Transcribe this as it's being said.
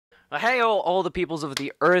Hey all the peoples of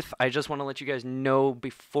the earth, I just want to let you guys know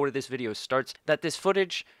before this video starts that this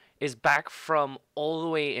footage is back from all the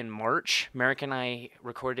way in March. Merrick and I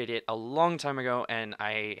recorded it a long time ago and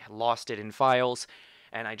I lost it in files,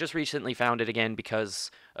 and I just recently found it again because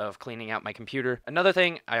of cleaning out my computer. Another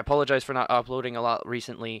thing, I apologize for not uploading a lot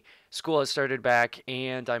recently. School has started back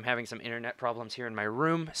and I'm having some internet problems here in my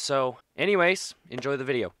room, so anyways, enjoy the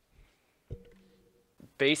video.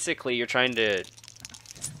 Basically, you're trying to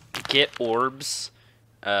get orbs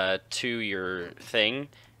to your thing,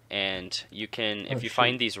 and you can, if you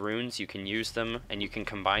find these runes, you can use them and you can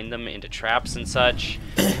combine them into traps and such.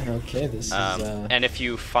 Okay, this is and if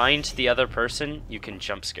you find the other person, you can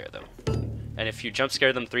jump scare them, and if you jump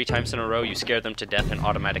scare them 3 times in a row, you scare them to death and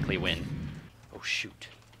automatically win. Oh shoot,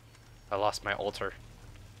 I lost my altar.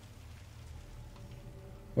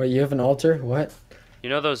 Wait, you have an altar? What? You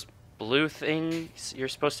know those blue things you're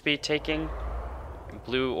supposed to be taking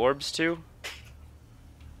blue orbs to?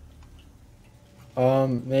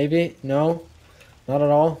 Maybe? No? Not at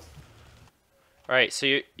all? Alright,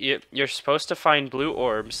 so you're supposed to find blue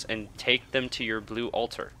orbs and take them to your blue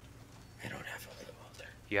altar. I don't have a blue altar.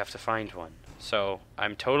 You have to find one. So,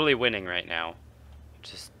 I'm totally winning right now.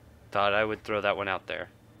 Just thought I would throw that one out there.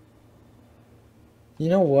 You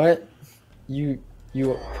know what? You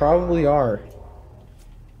probably are.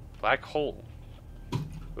 Black hole.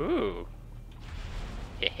 Ooh.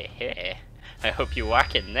 Hehehe. I hope you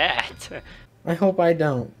walk in that. I hope I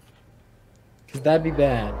don't. Because that'd be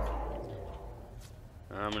bad.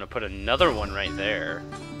 I'm gonna put another one right there.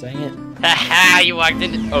 Dang it. Haha, you walked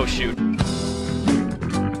in. Oh shoot.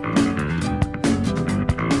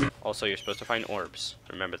 Also, you're supposed to find orbs.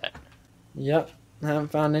 Remember that. Yep. I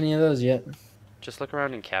haven't found any of those yet. Just look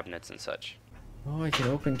around in cabinets and such. Oh, I can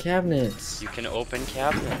open cabinets. You can open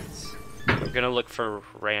cabinets. I'm gonna look for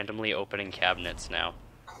randomly opening cabinets now.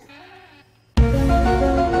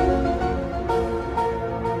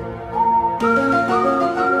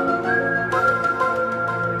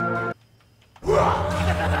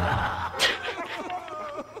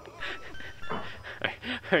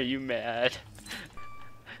 Are you mad?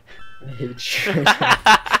 I hate Shriek.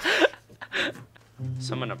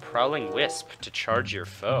 Summon a prowling wisp to charge your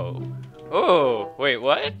foe. Oh, wait,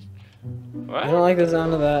 what? What? I don't like the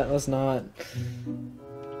sound of that. Let's not.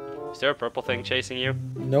 Is there a purple thing chasing you?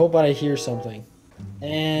 No, but I hear something.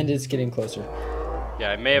 And it's getting closer.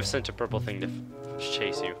 Yeah, I may have sent a purple thing to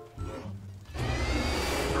chase you.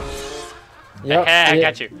 Yep, I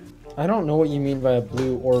got you. I don't know what you mean by a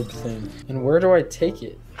blue orb thing. And where do I take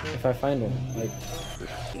it if I find one? Like,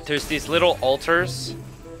 there's these little altars,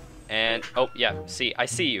 and oh yeah, see, I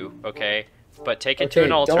see you, okay? But take it to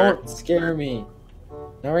an altar. Don't scare me.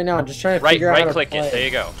 Not right now. I'm just trying to figure out how to right-click it. There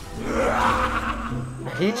you go. I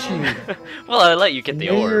hate you. Well, I let you get the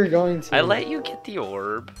orb. You're going to. I let you get the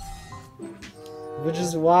orb. Which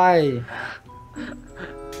is why.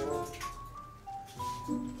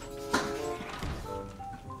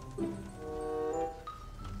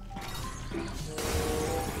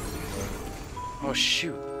 Oh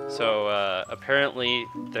shoot. So apparently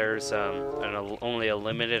there's only a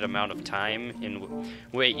limited amount of time in.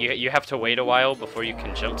 Wait, you have to wait a while before you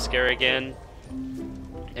can jump scare again.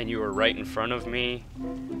 And you were right in front of me.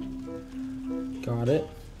 Got it.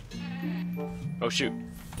 Oh shoot.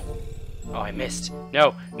 Oh, I missed.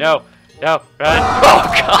 No, no, no, run.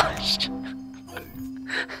 Oh gosh.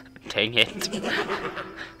 Dang it.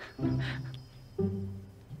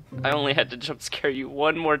 I only had to jump scare you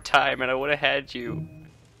one more time and I would have had you.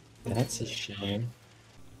 That's a shame.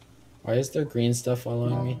 Why is there green stuff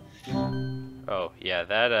following me? Oh, yeah,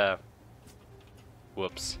 that,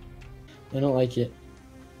 whoops. I don't like it.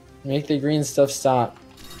 Make the green stuff stop.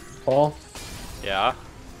 Paul? Yeah?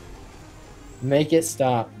 Make it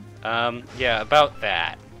stop. Yeah, about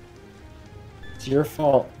that. It's your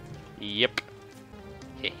fault. Yep.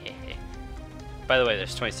 By the way,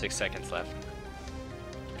 there's 26 seconds left.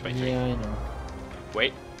 23. Yeah, I know.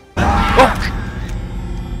 Wait. Oh!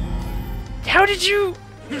 How did you?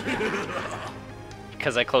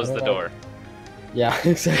 Because I closed the door. Yeah,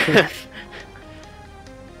 exactly.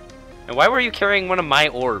 And why were you carrying one of my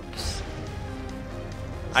orbs?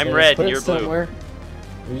 I'm So red put and it you're blue. somewhere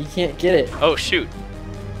where you can't get it. Oh shoot.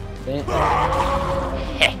 Damn.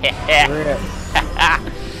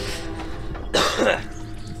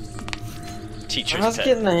 Teacher's I was pet.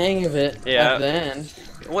 getting the hang of it Yeah. at the end.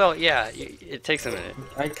 Well, yeah, it takes a minute.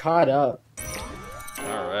 I caught up.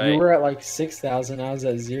 Alright. You were at like 6,000, I was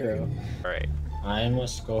at 0. Alright. I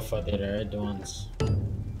must go for the red ones.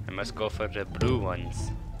 I must go for the blue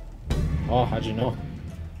ones. Oh, how'd you know?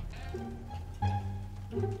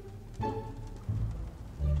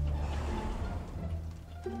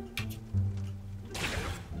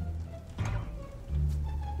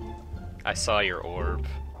 I saw your orb.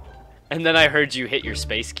 And then I heard you hit your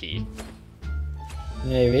space key.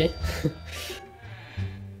 Maybe.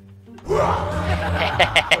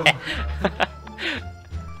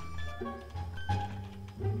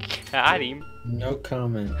 Got him. No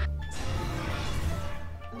comment.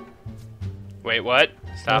 Wait, what?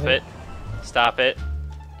 Stop it. Stop it.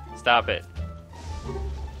 Stop it.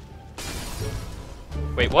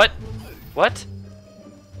 Wait, what? What?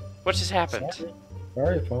 What just happened?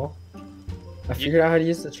 Sorry, Paul. I figured out how to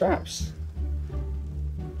use the traps.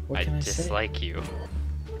 What can I say? dislike you.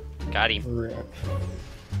 Got him. Rip.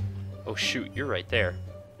 Oh shoot, you're right there.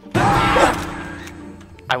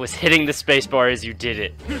 I was hitting the spacebar as you did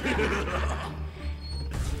it.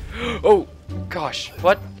 Oh gosh,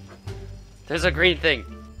 what? There's a green thing.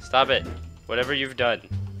 Stop it. Whatever you've done.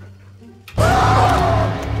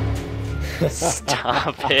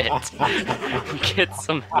 Stop it. Get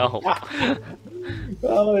some help.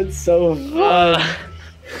 Oh, it's so fun.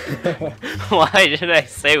 Why did I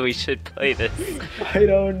say we should play this? I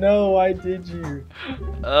don't know. Why did you?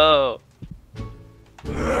 Oh.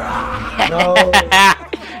 No.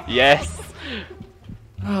 Yes.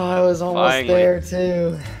 Oh, I was almost Finally. there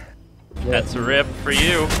too. That's a rip for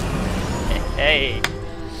you. Hey.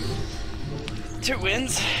 2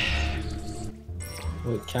 wins.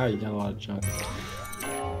 Holy cow, you got a lot of junk.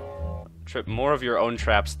 Trip more of your own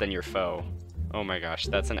traps than your foe. Oh my gosh,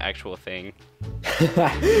 that's an actual thing.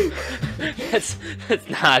 That's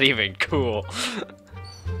not even cool.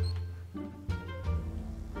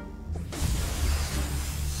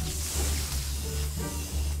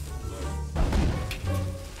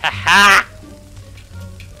 Haha!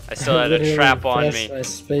 I still had a trap on me. My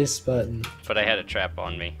space button. But I had a trap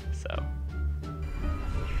on me, so.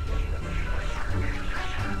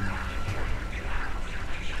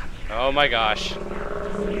 Oh my gosh.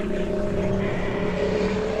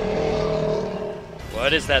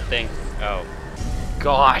 What is that thing? Oh.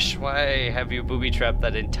 Gosh, why have you booby-trapped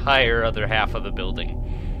that entire other half of the building?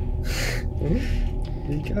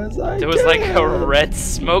 Because I There was like a red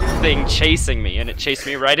smoke thing chasing me, and it chased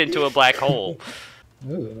me right into a black hole.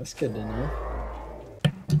 Ooh, that's good to know.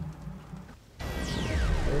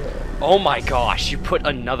 Oh my gosh, you put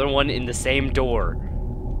another one in the same door.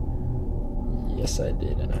 Yes, I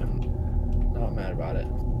did, and I'm not mad about it.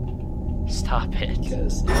 Stop it.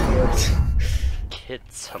 Because it worked. Get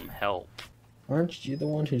some help. Aren't you the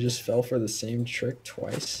one who just fell for the same trick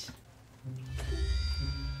twice?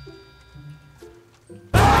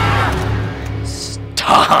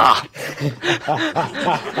 Stop!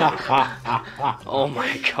 Oh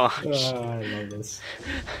my gosh. I love this.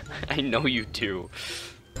 I know you do.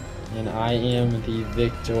 And I am the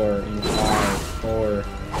victor in 5, 4,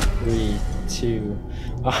 3, 2.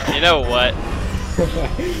 You know what?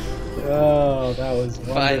 Oh, that was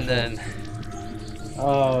wonderful. Fine then.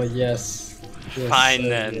 Oh, yes. Just Fine so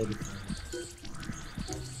then. good.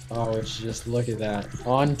 Oh, would you just look at that.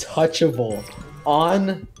 Untouchable.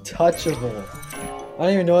 Untouchable. I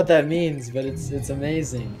don't even know what that means, but it's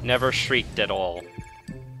amazing. Never shrieked at all.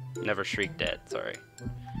 Never shrieked at, sorry.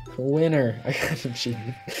 Winner. I got an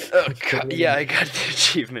achievement. Oh god, yeah, I got the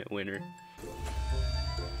achievement winner.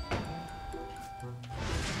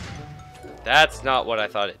 That's not what I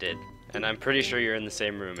thought it did. And I'm pretty sure you're in the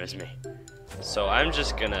same room as me. So I'm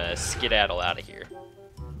just gonna skedaddle out of here.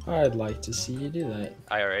 I'd like to see you do that.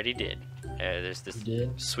 I already did. There's this You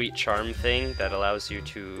did? sweet charm thing that allows you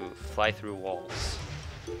to fly through walls.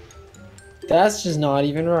 That's just not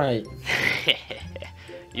even right.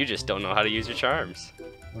 You just don't know how to use your charms.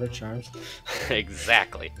 What are charms?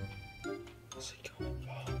 Exactly. How's it going,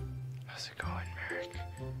 Paul? How's it going, Merrick?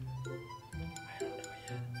 I don't know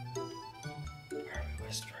yet. Why are we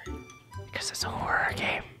whispering? Because it's a horror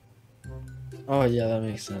game. Oh yeah, that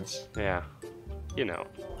makes sense. Yeah. You know.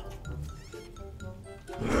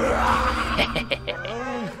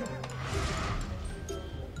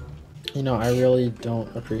 You know, I really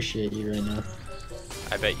don't appreciate you right now.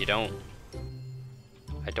 I bet you don't.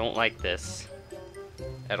 I don't like this.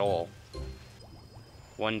 At all.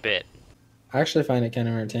 One bit. I actually find it kind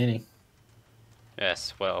of entertaining.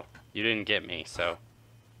 Yes, well, you didn't get me, so.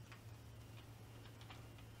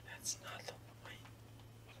 That's not the point.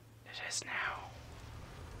 It is now.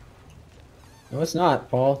 No, it's not,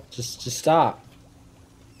 Paul. Just stop.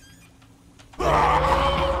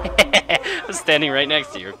 I was standing right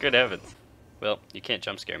next to you. Good heavens. Well, you can't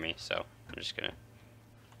jump scare me, so I'm just gonna.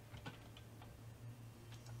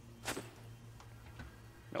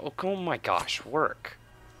 Oh my gosh, work.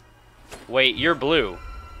 Wait, you're blue.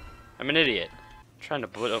 I'm an idiot. I'm trying to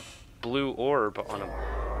put up blue orb on a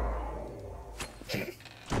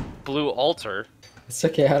blue altar. It's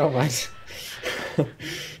okay, I don't mind.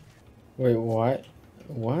 Wait, what?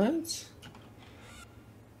 What?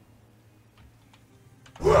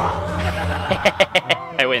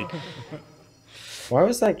 I win. Why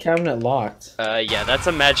was that cabinet locked? Yeah, that's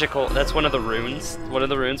a magical, that's one of the runes. One of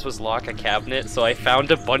the runes was lock a cabinet, so I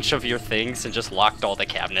found a bunch of your things and just locked all the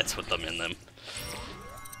cabinets with them in them.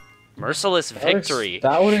 Merciless victory.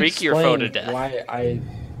 That would Shriek your foe to explain death. why I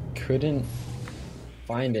couldn't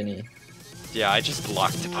find any. Yeah, I just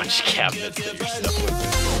locked a bunch of cabinets that you're stuck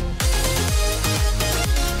with.